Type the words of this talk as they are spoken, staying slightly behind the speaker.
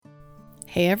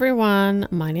Hey everyone,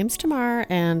 my name's Tamar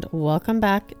and welcome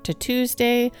back to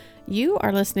Tuesday. You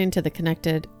are listening to the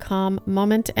Connected Calm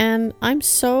Moment and I'm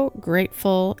so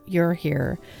grateful you're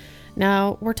here.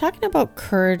 Now, we're talking about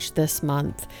courage this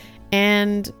month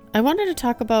and I wanted to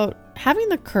talk about having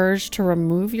the courage to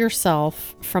remove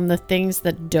yourself from the things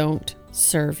that don't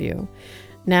serve you.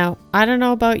 Now, I don't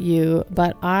know about you,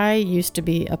 but I used to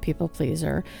be a people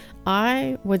pleaser.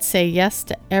 I would say yes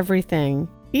to everything,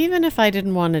 even if I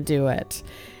didn't want to do it.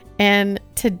 And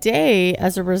today,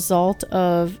 as a result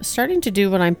of starting to do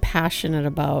what I'm passionate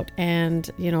about and,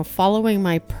 following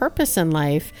my purpose in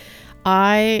life,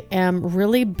 I am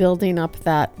really building up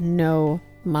that no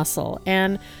muscle.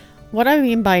 And what I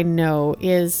mean by no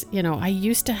is, I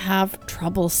used to have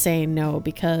trouble saying no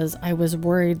because I was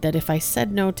worried that if I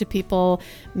said no to people,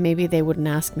 maybe they wouldn't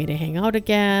ask me to hang out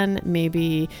again.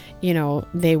 Maybe,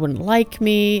 they wouldn't like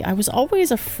me. I was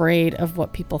always afraid of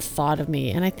what people thought of me.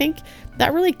 And I think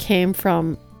that really came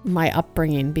from my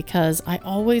upbringing because I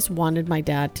always wanted my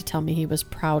dad to tell me he was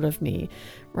proud of me,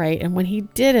 right? And when he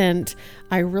didn't,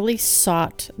 I really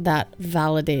sought that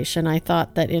validation. I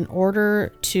thought that in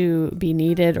order to be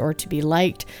needed or to be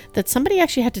liked, that somebody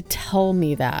actually had to tell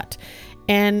me that.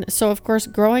 And so, of course,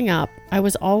 growing up, I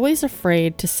was always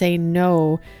afraid to say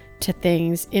no to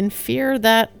things in fear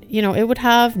that, it would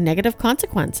have negative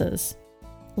consequences.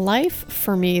 Life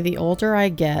for me, the older I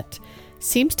get,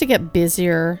 seems to get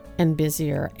busier and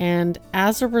busier. And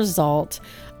as a result,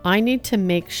 I need to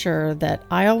make sure that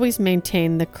I always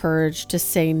maintain the courage to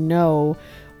say no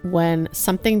when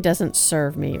something doesn't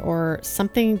serve me or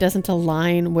something doesn't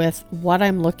align with what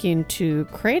I'm looking to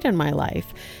create in my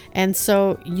life. And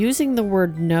so using the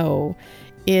word no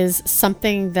is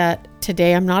something that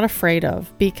today I'm not afraid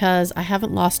of because I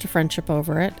haven't lost a friendship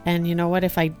over it. And you know what?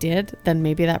 If I did, then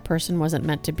maybe that person wasn't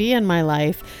meant to be in my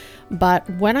life. But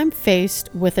when I'm faced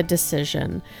with a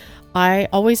decision, I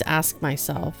always ask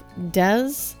myself,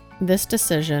 does this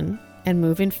decision and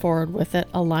moving forward with it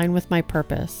align with my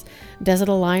purpose? Does it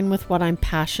align with what I'm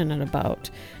passionate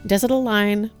about? Does it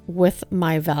align with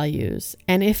my values?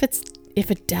 And if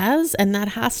it does, and that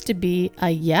has to be a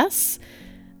yes,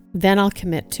 then I'll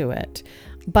commit to it.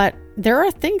 But there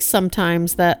are things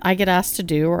sometimes that I get asked to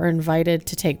do or invited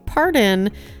to take part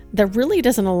in that really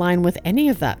doesn't align with any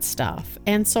of that stuff.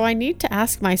 And so I need to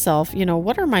ask myself,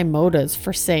 what are my motives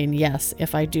for saying yes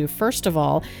if I do, first of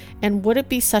all? And would it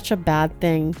be such a bad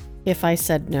thing if I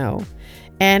said no?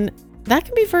 And that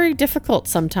can be very difficult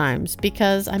sometimes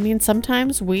because,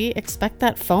 sometimes we expect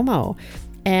that FOMO.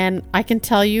 And I can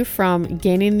tell you from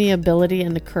gaining the ability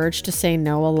and the courage to say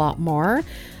no a lot more,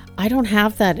 I don't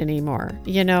have that anymore.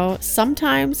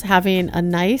 Sometimes having a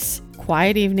nice,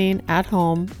 quiet evening at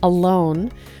home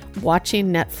alone,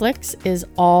 watching Netflix is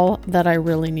all that I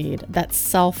really need. That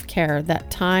self-care,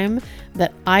 that time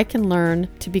that I can learn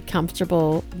to be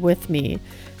comfortable with me.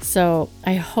 So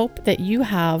I hope that you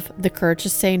have the courage to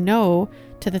say no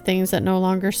to the things that no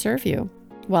longer serve you.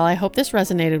 Well, I hope this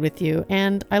resonated with you,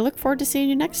 and I look forward to seeing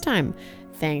you next time.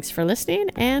 Thanks for listening,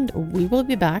 and we will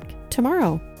be back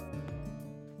tomorrow.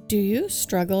 Do you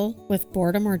struggle with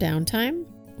boredom or downtime?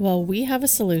 Well, we have a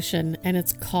solution, and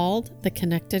it's called the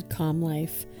Connected Calm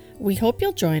Life. We hope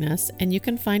you'll join us, and you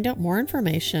can find out more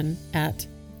information at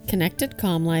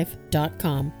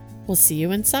connectedcalmlife.com. We'll see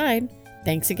you inside.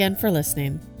 Thanks again for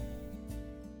listening.